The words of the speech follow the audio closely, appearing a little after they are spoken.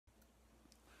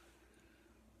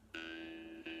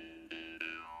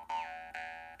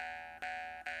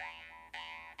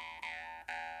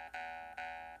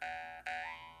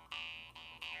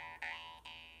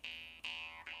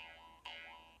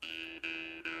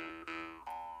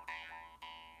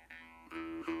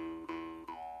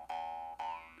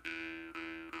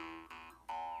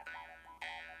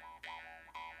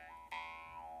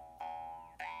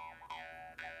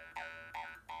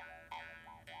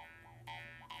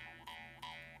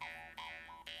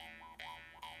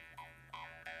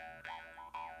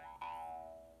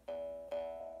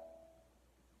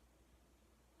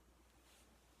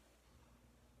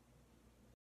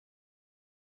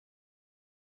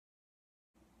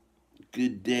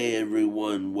Good day,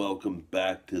 everyone. Welcome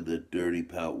back to the Dirty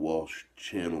Pat Walsh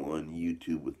channel on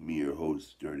YouTube with me, your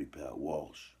host, Dirty Pat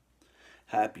Walsh.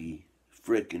 Happy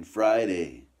frickin'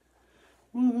 Friday.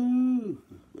 Woohoo!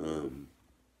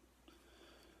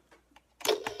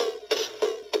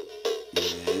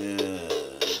 Yeah.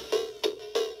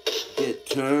 Get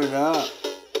turned up.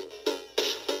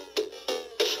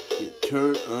 Get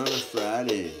turned on a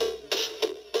Friday.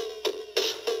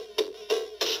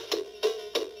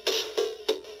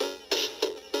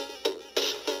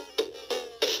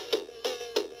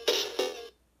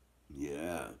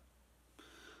 Yeah.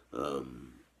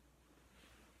 Um,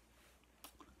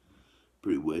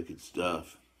 Pretty wicked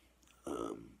stuff.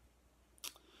 So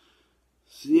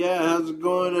yeah, how's it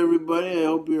going, everybody? I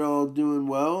hope you're all doing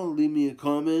well. Leave me a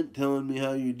comment telling me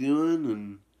how you're doing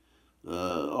and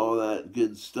all that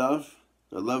good stuff.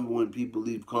 I love when people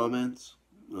leave comments.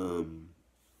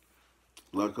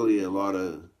 Luckily,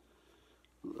 I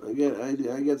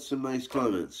get some nice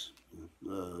comments.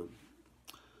 Uh,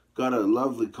 got a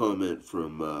lovely comment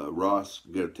from Ross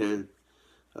Gertin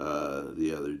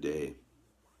the other day,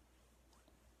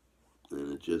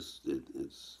 and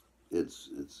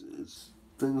it's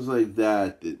things like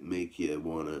that that make you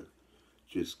want to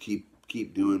just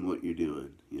keep doing what you're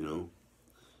doing,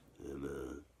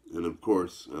 and of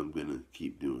course I'm gonna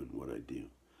keep doing what I do.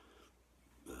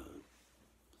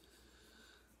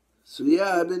 So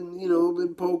yeah, I've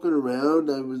been poking around.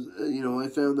 I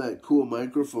found that cool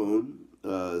microphone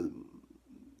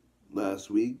last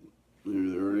week or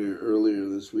earlier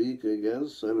this week, I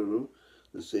guess. I don't know.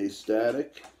 Let's say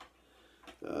static.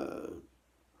 Uh,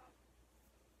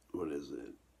 what is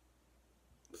it?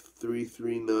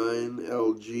 339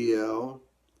 LGL.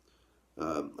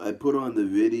 I put on the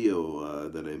video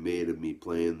that I made of me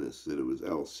playing this that it was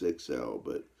L6L,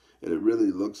 and it really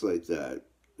looks like that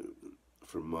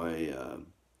from my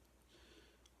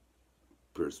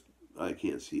I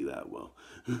can't see that well.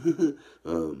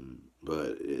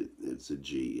 But it's a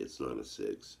G, it's not a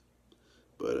 6.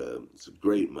 But it's a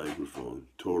great microphone,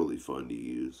 totally fun to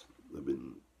use. I've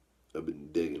been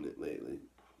digging it lately.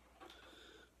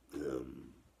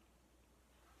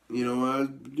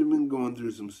 I've been going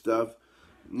through some stuff.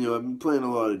 I've been playing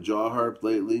a lot of jaw harp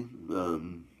lately.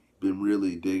 Been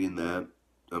really digging that.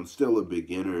 I'm still a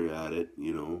beginner at it,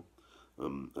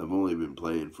 I've only been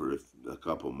playing for a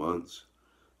couple months.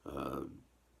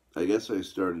 I guess I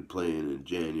started playing in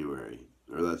January,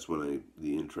 or that's when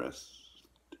the interest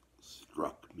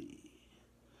struck me.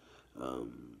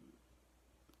 Um,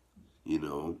 you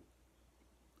know,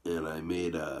 and I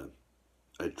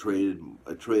traded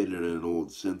an old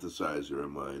synthesizer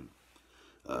of mine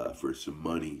for some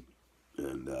money,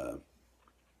 and a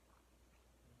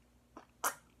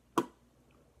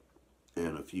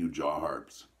few jaw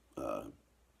harps,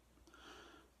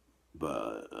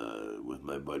 but with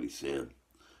my buddy Sam,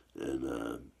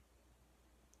 and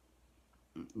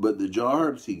but the jaw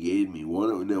harps he gave me, one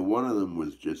of them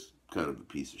was just kind of a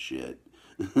piece of shit.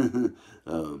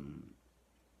 um,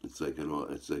 it's like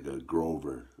a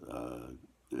Grover.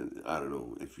 I don't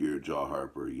know if you're a jaw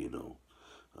harper,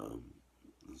 um,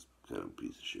 it's kind of a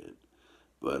piece of shit.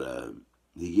 But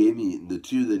he gave me the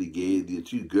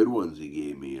two good ones he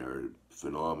gave me are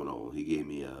phenomenal. He gave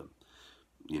me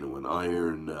an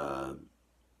iron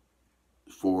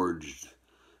forged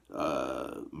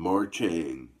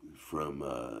Morchang from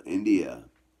India,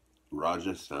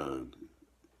 Rajasthan,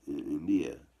 in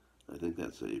India. I think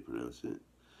that's how you pronounce it.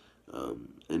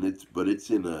 And it's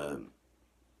in a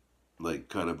like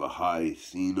kind of a high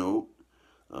C note.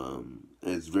 And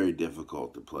it's very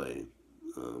difficult to play.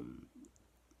 And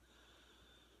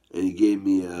he gave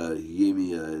me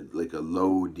like a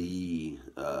low D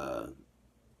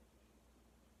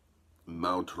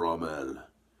Mount Rommel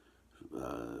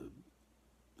uh,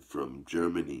 from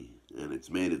Germany, and it's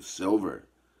made of silver.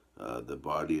 The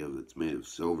body of it's made of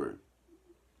silver,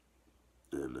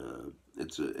 and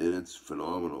it's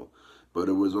phenomenal. But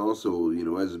it was also,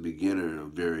 as a beginner,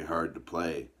 very hard to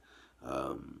play.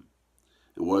 Um,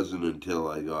 it wasn't until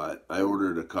I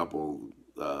ordered a couple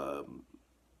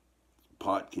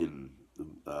Potkin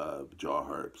jaw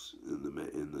harps in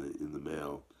the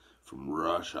mail from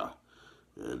Russia,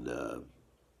 and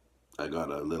I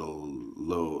got a little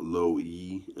low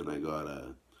E, and I got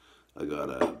a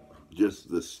just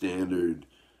the standard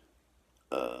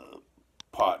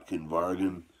Potkin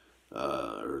Vargan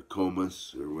or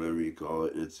Comus or whatever you call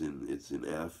it. It's in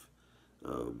F,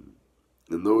 um,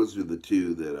 and those are the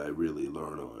two that I really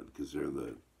learn on because they're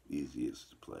the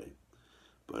easiest to play.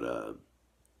 But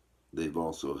they've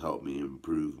also helped me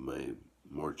improve my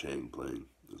Morchang playing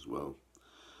as well.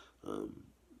 Um,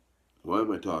 why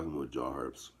am I talking about jaw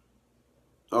harps?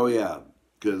 Oh yeah,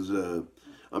 because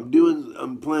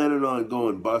I'm planning on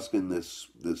going busking this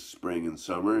spring and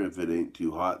summer if it ain't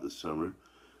too hot this summer.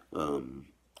 Um,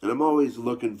 and I'm always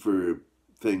looking for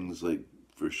things like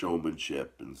for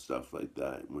showmanship and stuff like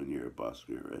that when you're a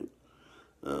busker, right?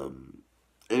 Um,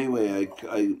 anyway,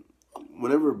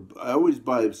 whenever I always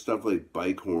buy stuff like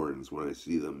bike horns when I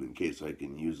see them in case I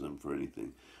can use them for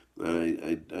anything.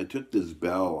 I took this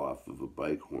bell off of a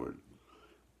bike horn,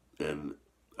 and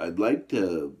I'd like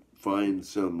to find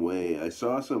some way. I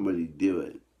saw somebody do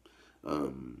it,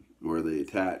 where they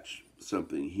attach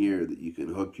something here that you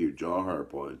can hook your jaw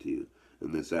harp onto,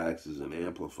 and this acts as an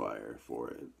amplifier for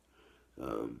it.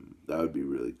 That would be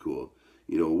really cool.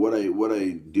 You know what I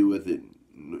do with it,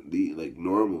 like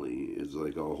normally is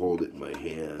like I'll hold it in my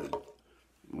hand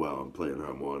while I'm playing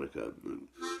harmonica.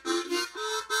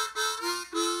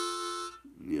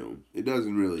 You know, it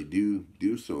doesn't really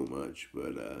do so much,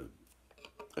 but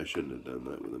I shouldn't have done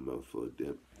that with a mouthful of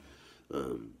dip.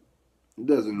 Um, it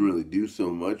doesn't really do so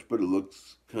much, but it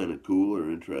looks kind of cool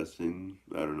or interesting.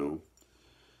 I don't know,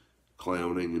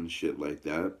 clowning and shit like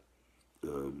that.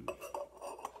 Um,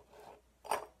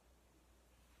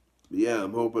 yeah,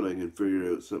 I'm hoping I can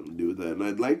figure out something to do with that. And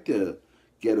I'd like to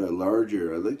get a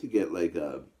larger. I'd like to get like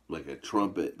a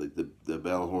trumpet, like the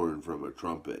bell horn from a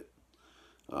trumpet.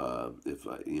 If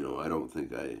I, you know, I don't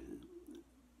think I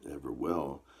ever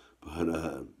will, but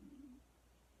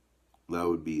that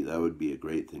would be a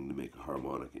great thing to make a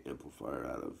harmonic amplifier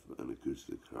out of, an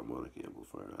acoustic harmonic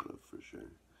amplifier out of for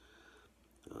sure.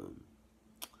 Um,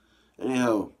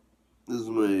 anyhow, this is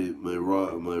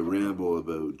my ramble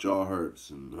about jaw harps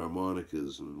and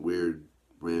harmonicas and weird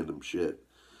random shit.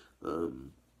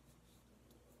 Um,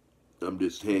 I'm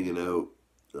just hanging out.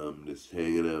 I'm just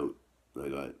hanging out.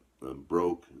 I'm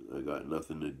broke. I got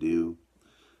nothing to do.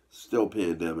 Still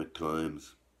pandemic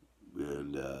times,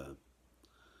 and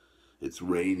it's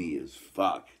rainy as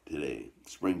fuck today.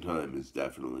 Springtime is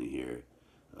definitely here.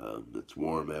 It's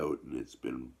warm out, and it's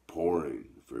been pouring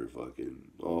for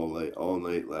fucking all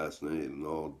night last night, and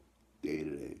all day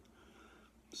today.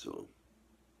 So,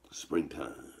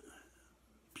 springtime.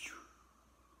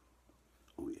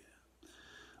 Oh yeah.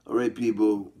 All right,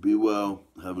 people. Be well.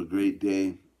 Have a great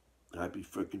day. Happy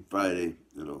frickin' Friday,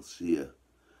 and I'll see ya.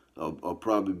 I'll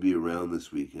probably be around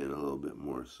this weekend a little bit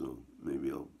more, so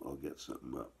maybe I'll get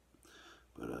something up.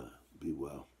 But be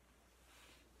well.